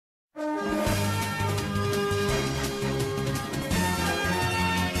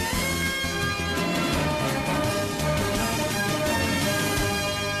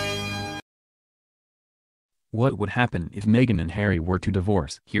What would happen if Meghan and Harry were to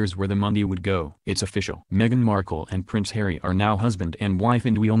divorce? Here's where the money would go. It's official. Meghan Markle and Prince Harry are now husband and wife,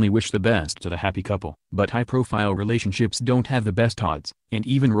 and we only wish the best to the happy couple. But high-profile relationships don't have the best odds, and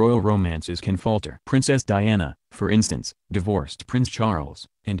even royal romances can falter. Princess Diana, for instance, divorced Prince Charles,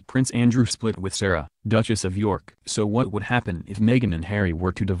 and Prince Andrew split with Sarah, Duchess of York. So what would happen if Meghan and Harry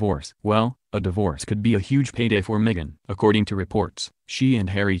were to divorce? Well, a divorce could be a huge payday for Meghan. According to reports, she and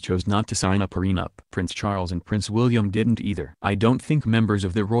Harry chose not to sign a prenup. Prince Charles and Prince William didn't either. I don't think members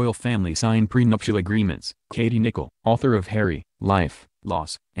of the royal family sign prenuptial agreements. Katie Nicholl, author of Harry, Life,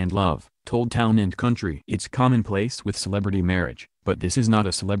 Loss, and Love, told Town and Country it's commonplace with celebrity marriage, but this is not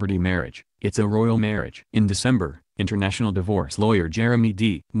a celebrity marriage, it's a royal marriage. In December, international divorce lawyer Jeremy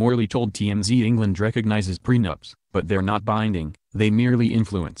D. Morley told TMZ England recognizes prenups, but they're not binding, they merely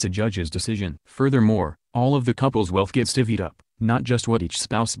influence a judge's decision. Furthermore, all of the couple's wealth gets divvied up, not just what each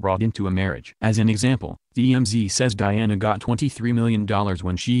spouse brought into a marriage. As an example, TMZ says Diana got $23 million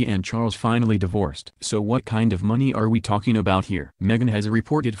when she and Charles finally divorced. So what kind of money are we talking about here? Meghan has a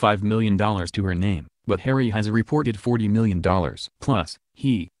reported $5 million to her name, but Harry has a reported $40 million. Plus,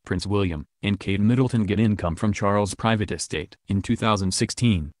 he, Prince William, and Kate Middleton get income from Charles' private estate. In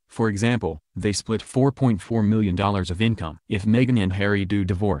 2016, for example, they split $4.4 million of income. If Meghan and Harry do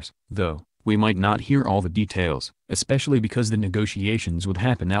divorce, though, we might not hear all the details, especially because the negotiations would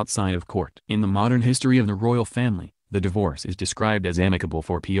happen outside of court. In the modern history of the royal family, the divorce is described as amicable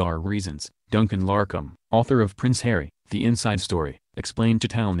for PR reasons. Duncan Larcombe, author of Prince Harry, The Inside Story, explained to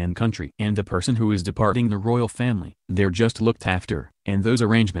Town and Country. And the person who is departing the royal family, they're just looked after, and those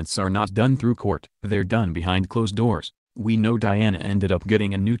arrangements are not done through court, they're done behind closed doors. We know Diana ended up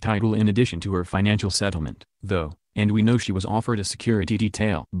getting a new title in addition to her financial settlement, though, and we know she was offered a security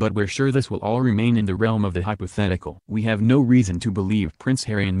detail. But we're sure this will all remain in the realm of the hypothetical. We have no reason to believe Prince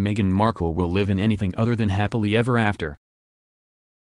Harry and Meghan Markle will live in anything other than happily ever after.